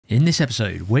In this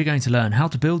episode, we're going to learn how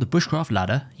to build a bushcraft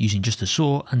ladder using just a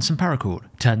saw and some paracord.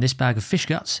 Turn this bag of fish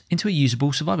guts into a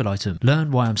usable survival item.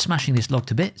 Learn why I'm smashing this log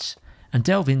to bits, and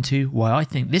delve into why I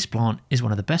think this plant is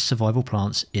one of the best survival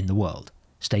plants in the world.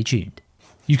 Stay tuned.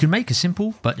 You can make a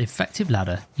simple but effective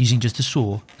ladder using just a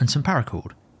saw and some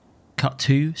paracord. Cut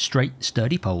two straight,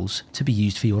 sturdy poles to be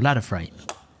used for your ladder frame.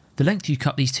 The length you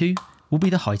cut these to will be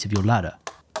the height of your ladder.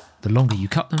 The longer you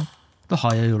cut them, the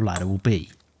higher your ladder will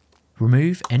be.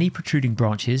 Remove any protruding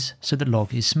branches so the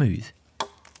log is smooth.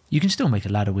 You can still make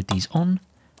a ladder with these on,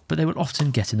 but they will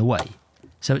often get in the way,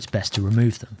 so it's best to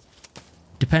remove them.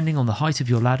 Depending on the height of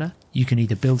your ladder, you can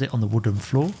either build it on the wooden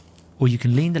floor, or you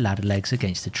can lean the ladder legs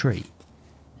against a tree.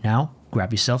 Now,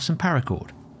 grab yourself some paracord.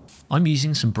 I'm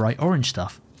using some bright orange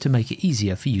stuff to make it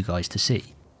easier for you guys to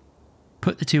see.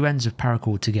 Put the two ends of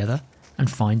paracord together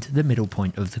and find the middle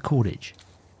point of the cordage.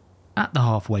 At the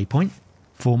halfway point,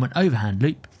 form an overhand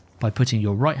loop by putting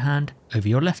your right hand over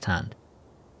your left hand.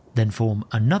 Then form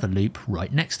another loop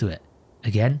right next to it,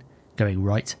 again going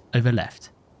right over left.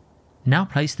 Now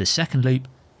place the second loop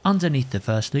underneath the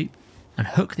first loop and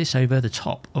hook this over the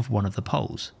top of one of the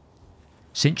poles.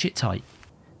 Cinch it tight.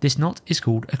 This knot is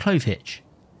called a clove hitch.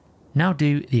 Now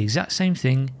do the exact same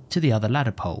thing to the other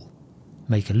ladder pole.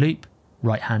 Make a loop,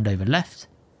 right hand over left,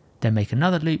 then make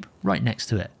another loop right next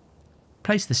to it.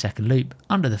 Place the second loop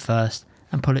under the first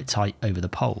and pull it tight over the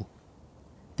pole.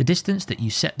 The distance that you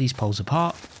set these poles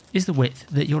apart is the width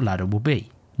that your ladder will be.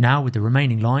 Now with the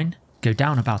remaining line, go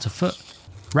down about a foot,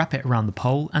 wrap it around the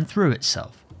pole and through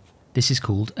itself. This is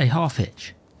called a half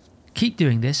hitch. Keep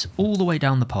doing this all the way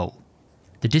down the pole.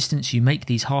 The distance you make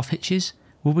these half hitches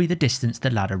will be the distance the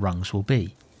ladder rungs will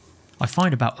be. I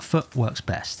find about a foot works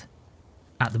best.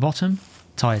 At the bottom,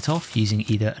 tie it off using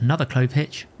either another clove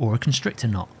hitch or a constrictor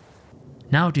knot.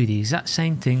 Now do the exact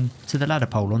same thing to the ladder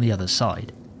pole on the other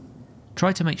side.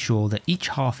 Try to make sure that each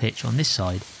half hitch on this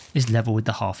side is level with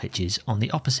the half hitches on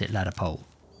the opposite ladder pole.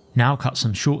 Now cut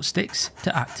some short sticks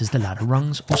to act as the ladder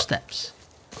rungs or steps.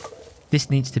 This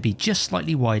needs to be just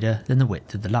slightly wider than the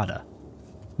width of the ladder.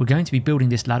 We're going to be building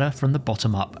this ladder from the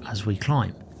bottom up as we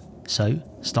climb. So,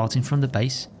 starting from the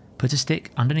base, put a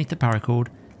stick underneath the paracord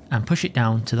and push it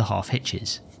down to the half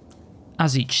hitches.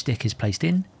 As each stick is placed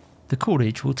in, the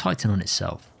cordage will tighten on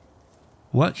itself.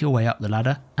 Work your way up the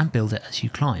ladder and build it as you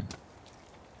climb.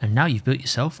 And now you've built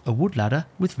yourself a wood ladder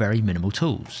with very minimal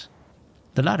tools.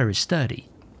 The ladder is sturdy,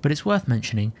 but it's worth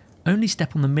mentioning only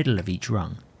step on the middle of each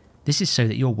rung. This is so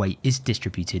that your weight is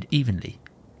distributed evenly.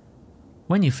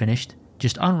 When you've finished,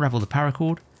 just unravel the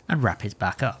paracord and wrap it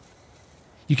back up.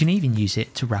 You can even use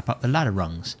it to wrap up the ladder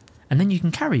rungs, and then you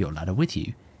can carry your ladder with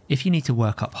you if you need to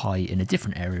work up high in a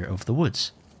different area of the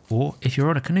woods. Or if you're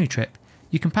on a canoe trip,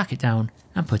 you can pack it down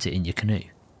and put it in your canoe.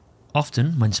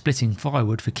 Often when splitting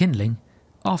firewood for kindling,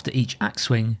 after each axe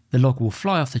swing the log will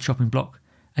fly off the chopping block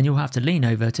and you'll have to lean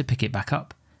over to pick it back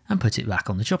up and put it back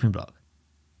on the chopping block.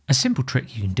 A simple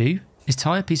trick you can do is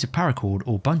tie a piece of paracord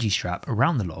or bungee strap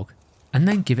around the log and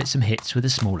then give it some hits with a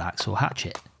small axe or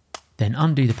hatchet. Then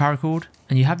undo the paracord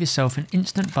and you have yourself an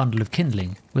instant bundle of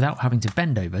kindling without having to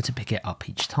bend over to pick it up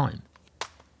each time.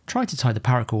 Try to tie the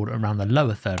paracord around the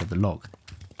lower third of the log,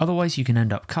 otherwise you can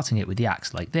end up cutting it with the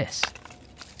axe like this.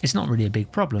 It's not really a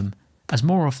big problem, as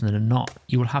more often than not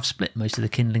you will have split most of the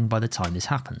kindling by the time this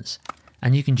happens,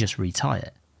 and you can just retie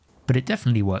it. But it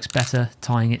definitely works better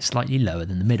tying it slightly lower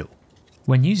than the middle.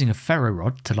 When using a ferro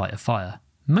rod to light a fire,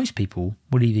 most people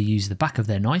will either use the back of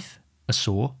their knife, a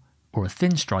saw, or a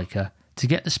thin striker to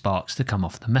get the sparks to come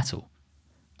off the metal.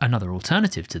 Another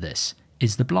alternative to this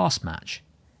is the blast match.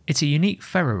 It's a unique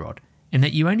ferro rod in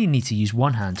that you only need to use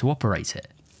one hand to operate it.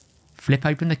 Flip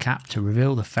open the cap to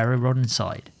reveal the ferro rod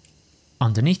inside.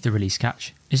 Underneath the release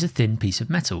catch is a thin piece of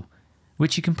metal,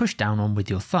 which you can push down on with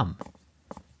your thumb.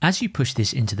 As you push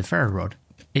this into the ferro rod,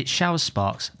 it showers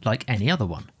sparks like any other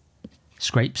one.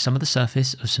 Scrape some of the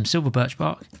surface of some silver birch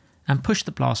bark and push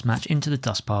the blast match into the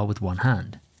dust pile with one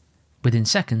hand. Within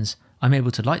seconds, I'm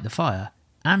able to light the fire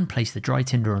and place the dry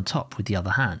tinder on top with the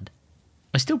other hand.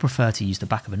 I still prefer to use the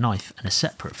back of a knife and a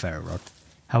separate ferro rod.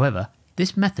 However,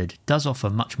 this method does offer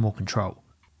much more control.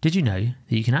 Did you know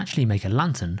that you can actually make a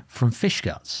lantern from fish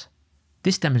guts?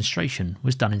 This demonstration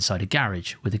was done inside a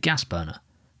garage with a gas burner,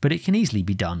 but it can easily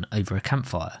be done over a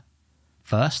campfire.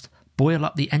 First, boil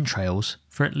up the entrails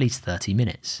for at least 30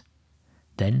 minutes.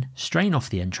 Then strain off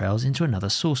the entrails into another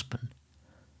saucepan.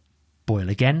 Boil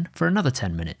again for another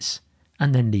 10 minutes,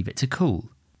 and then leave it to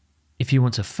cool. If you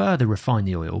want to further refine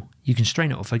the oil, you can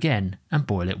strain it off again and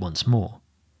boil it once more.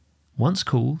 Once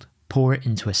cooled, pour it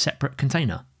into a separate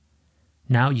container.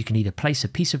 Now you can either place a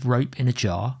piece of rope in a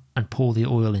jar and pour the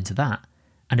oil into that,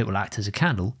 and it will act as a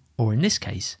candle, or in this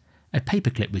case, a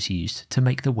paperclip was used to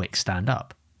make the wick stand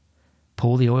up.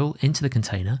 Pour the oil into the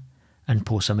container and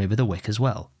pour some over the wick as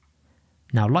well.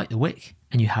 Now light the wick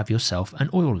and you have yourself an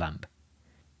oil lamp.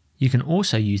 You can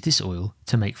also use this oil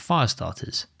to make fire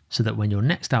starters so that when you're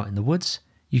next out in the woods,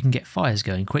 you can get fires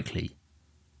going quickly.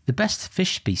 The best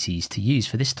fish species to use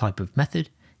for this type of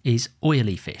method is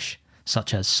oily fish,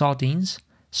 such as sardines,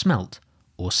 smelt,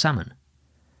 or salmon.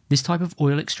 This type of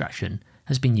oil extraction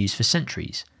has been used for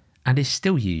centuries and is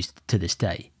still used to this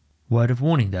day. Word of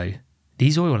warning though,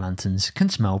 these oil lanterns can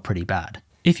smell pretty bad.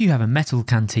 If you have a metal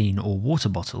canteen or water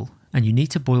bottle and you need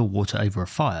to boil water over a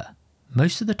fire,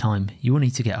 most of the time you will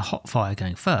need to get a hot fire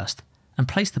going first and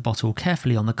place the bottle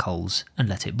carefully on the coals and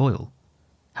let it boil.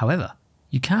 However,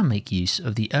 you can make use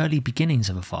of the early beginnings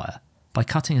of a fire by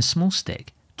cutting a small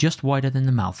stick just wider than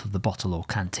the mouth of the bottle or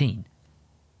canteen.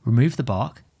 Remove the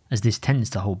bark, as this tends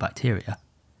to hold bacteria,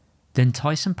 then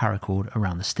tie some paracord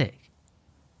around the stick.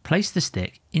 Place the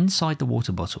stick inside the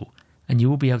water bottle and you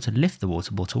will be able to lift the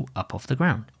water bottle up off the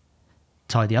ground.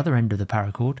 Tie the other end of the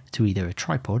paracord to either a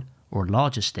tripod or a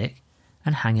larger stick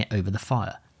and hang it over the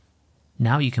fire.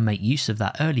 Now you can make use of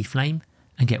that early flame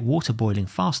and get water boiling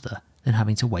faster than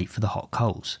having to wait for the hot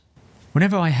coals.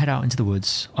 Whenever I head out into the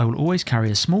woods, I will always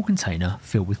carry a small container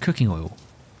filled with cooking oil.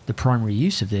 The primary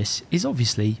use of this is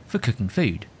obviously for cooking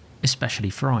food, especially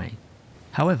frying.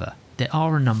 However, there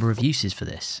are a number of uses for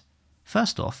this.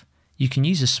 First off, you can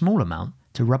use a small amount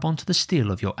to rub onto the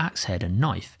steel of your axe head and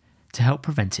knife to help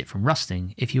prevent it from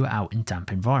rusting if you are out in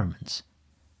damp environments.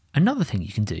 Another thing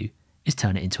you can do is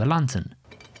turn it into a lantern.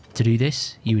 To do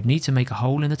this, you would need to make a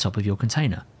hole in the top of your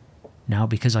container. Now,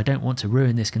 because I don't want to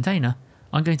ruin this container,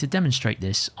 I'm going to demonstrate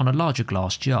this on a larger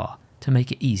glass jar to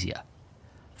make it easier.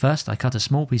 First, I cut a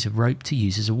small piece of rope to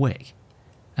use as a wick,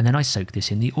 and then I soak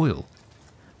this in the oil.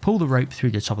 Pull the rope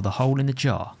through the top of the hole in the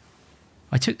jar.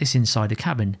 I took this inside a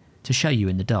cabin to show you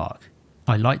in the dark.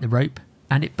 I light the rope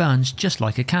and it burns just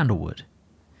like a candle would.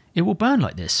 It will burn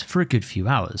like this for a good few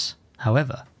hours.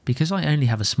 However, because I only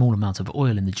have a small amount of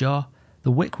oil in the jar,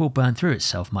 the wick will burn through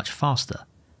itself much faster.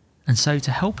 And so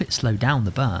to help it slow down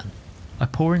the burn, I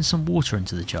pour in some water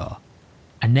into the jar,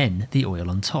 and then the oil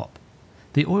on top.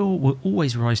 The oil will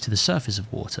always rise to the surface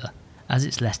of water as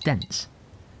it's less dense.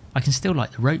 I can still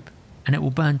light the rope and it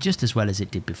will burn just as well as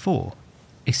it did before,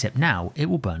 except now it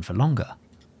will burn for longer.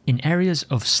 In areas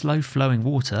of slow flowing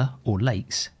water or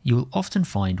lakes, you will often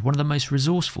find one of the most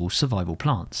resourceful survival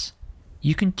plants.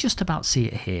 You can just about see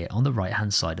it here on the right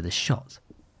hand side of this shot.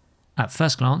 At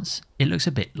first glance, it looks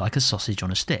a bit like a sausage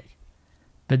on a stick,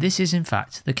 but this is in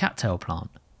fact the cattail plant,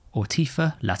 or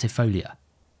Tifa latifolia.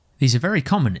 These are very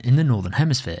common in the northern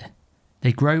hemisphere.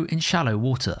 They grow in shallow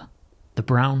water. The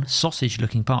brown,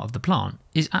 sausage-looking part of the plant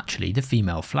is actually the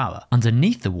female flower.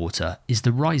 Underneath the water is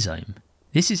the rhizome.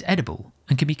 This is edible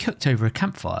and can be cooked over a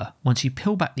campfire once you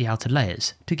peel back the outer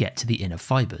layers to get to the inner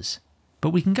fibres.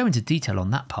 But we can go into detail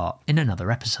on that part in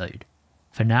another episode.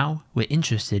 For now, we're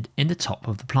interested in the top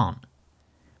of the plant.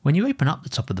 When you open up the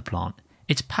top of the plant,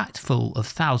 it's packed full of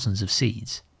thousands of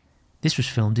seeds. This was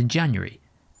filmed in January,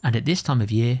 and at this time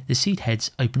of year the seed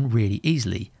heads open really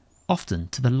easily, often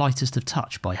to the lightest of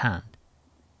touch by hand.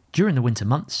 During the winter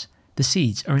months, the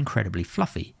seeds are incredibly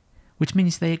fluffy, which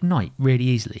means they ignite really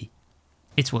easily.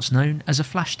 It's what's known as a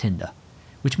flash tinder,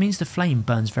 which means the flame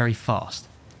burns very fast,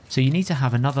 so you need to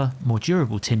have another, more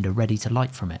durable tinder ready to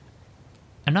light from it.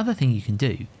 Another thing you can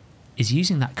do is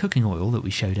using that cooking oil that we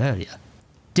showed earlier.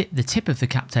 Dip the tip of the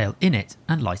cattail in it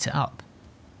and light it up.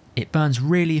 It burns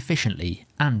really efficiently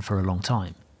and for a long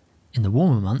time. In the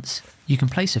warmer months, you can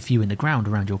place a few in the ground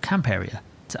around your camp area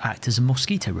to act as a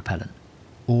mosquito repellent.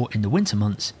 Or in the winter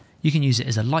months, you can use it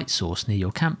as a light source near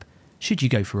your camp. Should you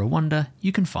go for a wander,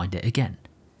 you can find it again.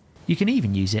 You can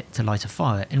even use it to light a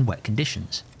fire in wet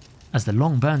conditions, as the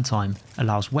long burn time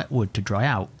allows wet wood to dry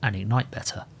out and ignite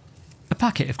better. A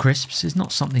packet of crisps is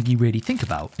not something you really think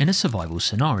about in a survival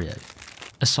scenario.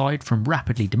 Aside from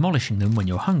rapidly demolishing them when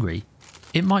you're hungry,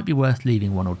 it might be worth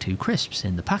leaving 1 or 2 crisps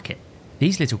in the packet.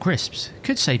 These little crisps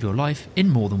could save your life in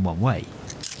more than one way.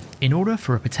 In order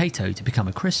for a potato to become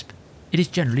a crisp, it is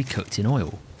generally cooked in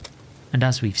oil. And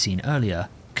as we've seen earlier,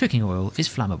 cooking oil is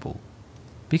flammable.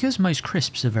 Because most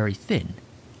crisps are very thin,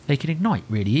 they can ignite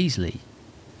really easily.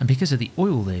 And because of the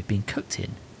oil they've been cooked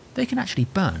in, they can actually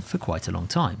burn for quite a long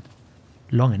time.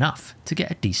 Long enough to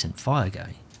get a decent fire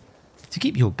going. To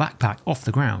keep your backpack off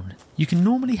the ground, you can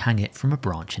normally hang it from a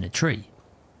branch in a tree.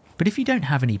 But if you don't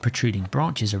have any protruding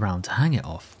branches around to hang it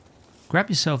off, grab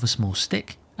yourself a small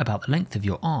stick about the length of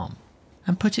your arm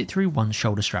and put it through one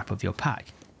shoulder strap of your pack.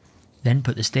 Then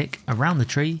put the stick around the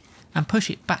tree and push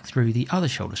it back through the other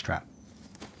shoulder strap.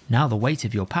 Now the weight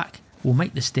of your pack will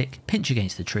make the stick pinch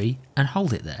against the tree and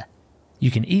hold it there. You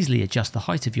can easily adjust the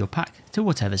height of your pack to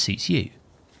whatever suits you.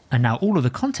 And now all of the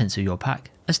contents of your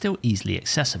pack are still easily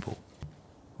accessible.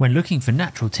 When looking for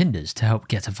natural tinders to help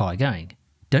get a fire going,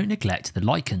 don't neglect the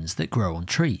lichens that grow on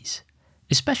trees,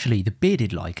 especially the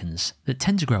bearded lichens that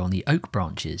tend to grow on the oak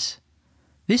branches.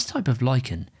 This type of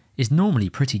lichen is normally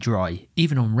pretty dry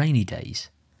even on rainy days.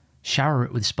 Shower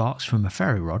it with sparks from a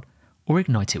ferro rod or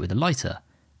ignite it with a lighter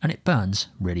and it burns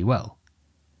really well.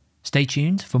 Stay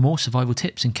tuned for more survival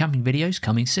tips and camping videos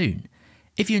coming soon.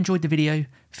 If you enjoyed the video,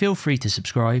 feel free to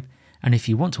subscribe, and if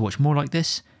you want to watch more like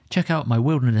this, check out my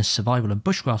wilderness survival and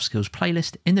bushcraft skills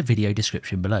playlist in the video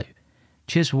description below.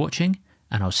 Cheers for watching,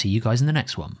 and I'll see you guys in the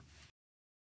next one.